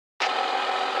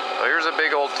So here's a big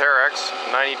old Terex,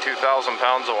 92,000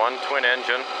 pounds of one, twin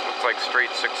engine, looks like straight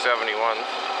 671.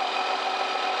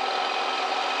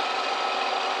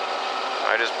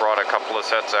 I just brought a couple of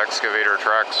sets of excavator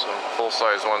tracks, some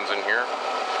full-size ones in here.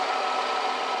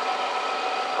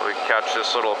 We catch this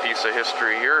little piece of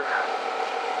history here.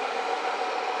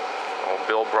 Oh,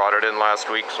 Bill brought it in last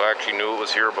week, so I actually knew it was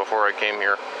here before I came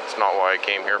here. It's not why I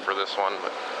came here for this one,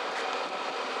 but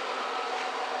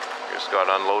just got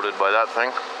unloaded by that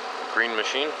thing. Green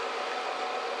machine.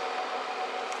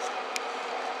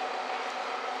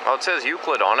 Oh, it says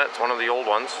Euclid on it. It's one of the old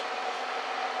ones.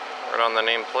 Right on the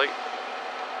nameplate.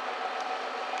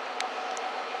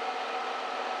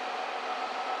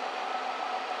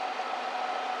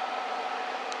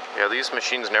 Yeah, these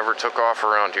machines never took off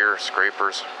around here,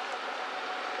 scrapers.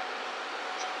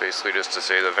 Basically just to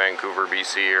say the Vancouver,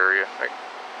 BC area.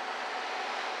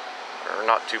 They're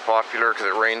not too popular because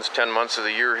it rains 10 months of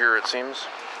the year here, it seems.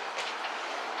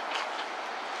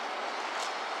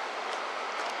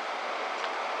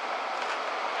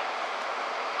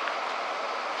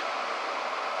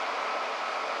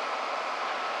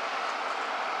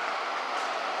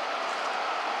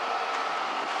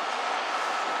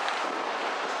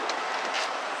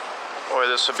 Boy,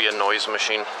 this would be a noise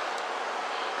machine.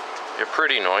 A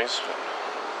pretty noise.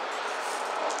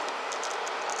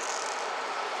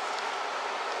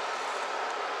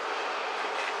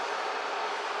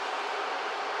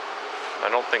 I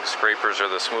don't think scrapers are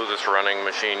the smoothest running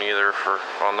machine either for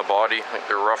on the body. I think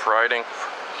they're rough riding.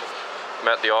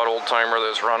 Met the odd old timer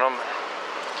that's run them.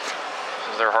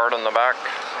 They're hard on the back.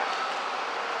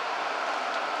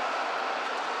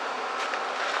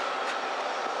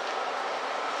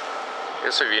 I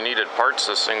guess if you needed parts,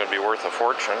 this thing would be worth a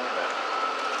fortune.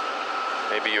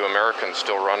 Maybe you Americans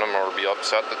still run them or be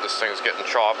upset that this thing's getting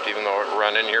chopped even though it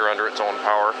ran in here under its own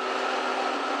power.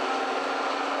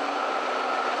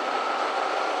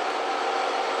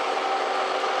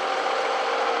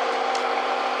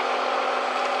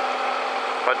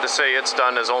 But to say it's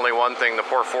done is only one thing. The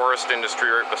poor forest industry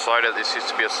right beside it, this used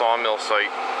to be a sawmill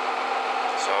site.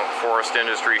 So forest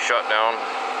industry shut down.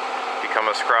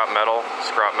 Become a scrap metal.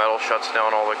 Scrap metal shuts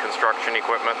down all the construction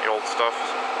equipment, the old stuff.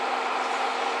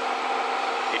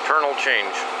 Eternal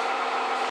change.